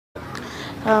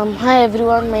Hi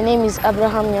everyone, my name is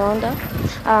Abraham Nyawanda.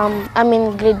 I'm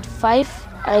in grade 5.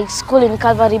 I school in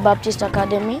Calvary Baptist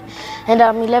Academy and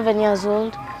I'm 11 years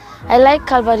old. I like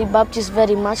Calvary Baptist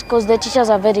very much because the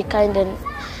teachers are very kind and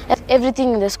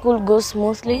everything in the school goes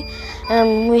smoothly.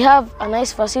 We have a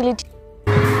nice facility.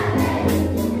 James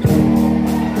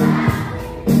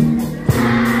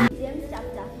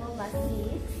chapter 4 verse 6.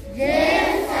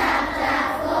 James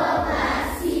chapter 4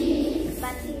 verse 6.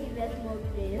 But he giveth more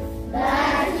grace.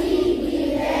 But he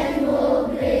giveth more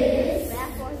grace.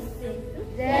 Therefore he says.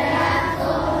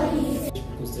 Therefore he says.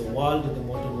 Because the world, the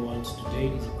modern world today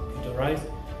is computerized,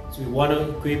 so we want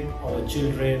to equip our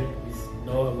children with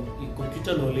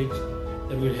computer knowledge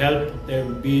that will help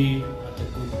them be at a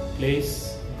good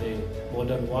place in the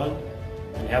modern world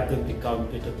and help them become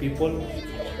better people.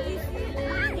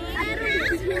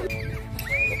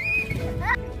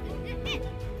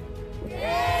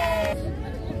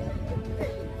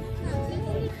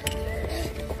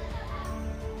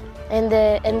 And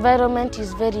the environment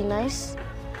is very nice.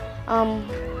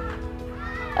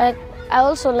 I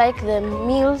also like the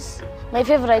meals. My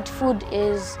favorite food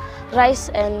is rice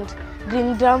and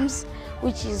green drums,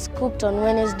 which is cooked on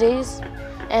Wednesdays.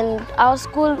 And our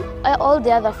school, all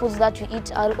the other foods that we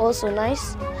eat are also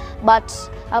nice, but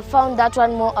I found that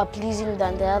one more pleasing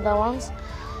than the other ones.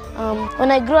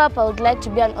 When I grow up, I would like to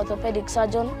be an orthopedic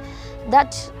surgeon.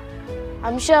 That,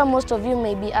 I'm sure most of you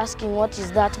may be asking what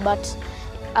is that, but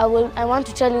I want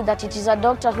to tell you that it is a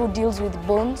doctor who deals with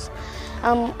bones.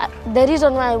 The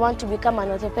reason why I want to become an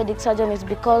orthopedic surgeon is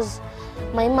because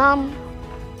my mom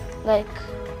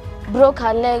broke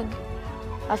her leg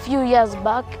a few years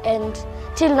back and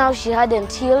till now she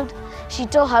hadn't healed. She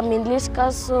tore her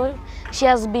meniscus, so she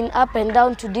has been up and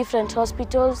down to different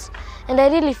hospitals and I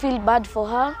really feel bad for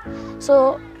her.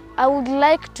 So I would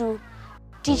like to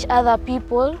teach other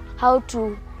people how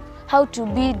to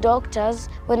be doctors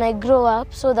when I grow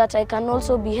up so that I can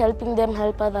also be helping them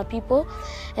help other people.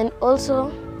 And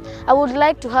also, I would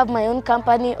like to have my own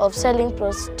company of selling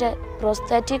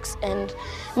prosthetics and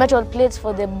metal plates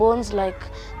for the bones, like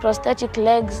prosthetic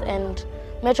legs and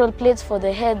metal plates for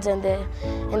the heads and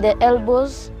the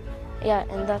elbows. Yeah,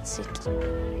 and that's it.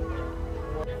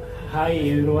 Hi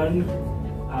everyone,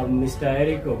 I'm Mr.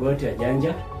 Eric Ogoti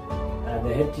Ajanja,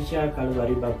 the head teacher at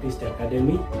Calvary Baptist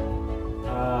Academy.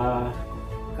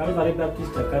 Calvary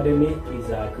Baptist Academy is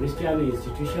a Christian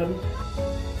institution,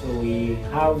 so we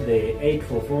have the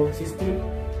 844 system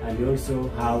and we also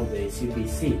have the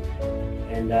CBC.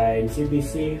 And in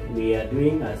CBC we are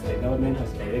doing as the government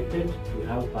has directed. We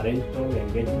have parental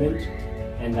engagement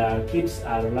and kids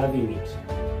are loving it.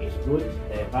 It's good.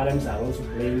 The parents are also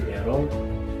playing their role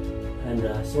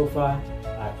and so far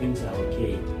things are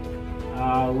okay.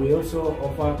 We also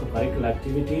offer co-curricular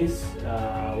activities.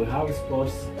 We have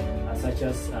sports such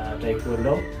as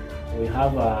taekwondo. We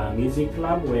have a music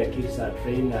club where kids are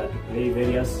trained to play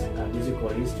various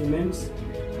musical instruments.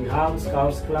 We have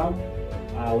Scouts Club.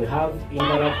 We have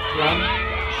Interact Club.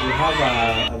 We have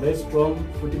a very strong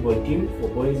football team for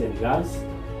boys and girls.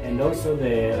 And also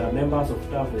the members of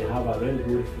staff, they have a very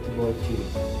good football team.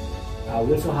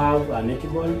 We also have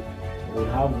netball. We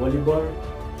have volleyball.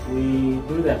 We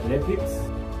do the athletics.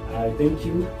 Thank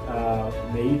you.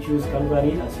 May you choose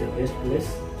Calvary as your best place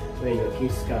where your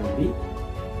kids can be.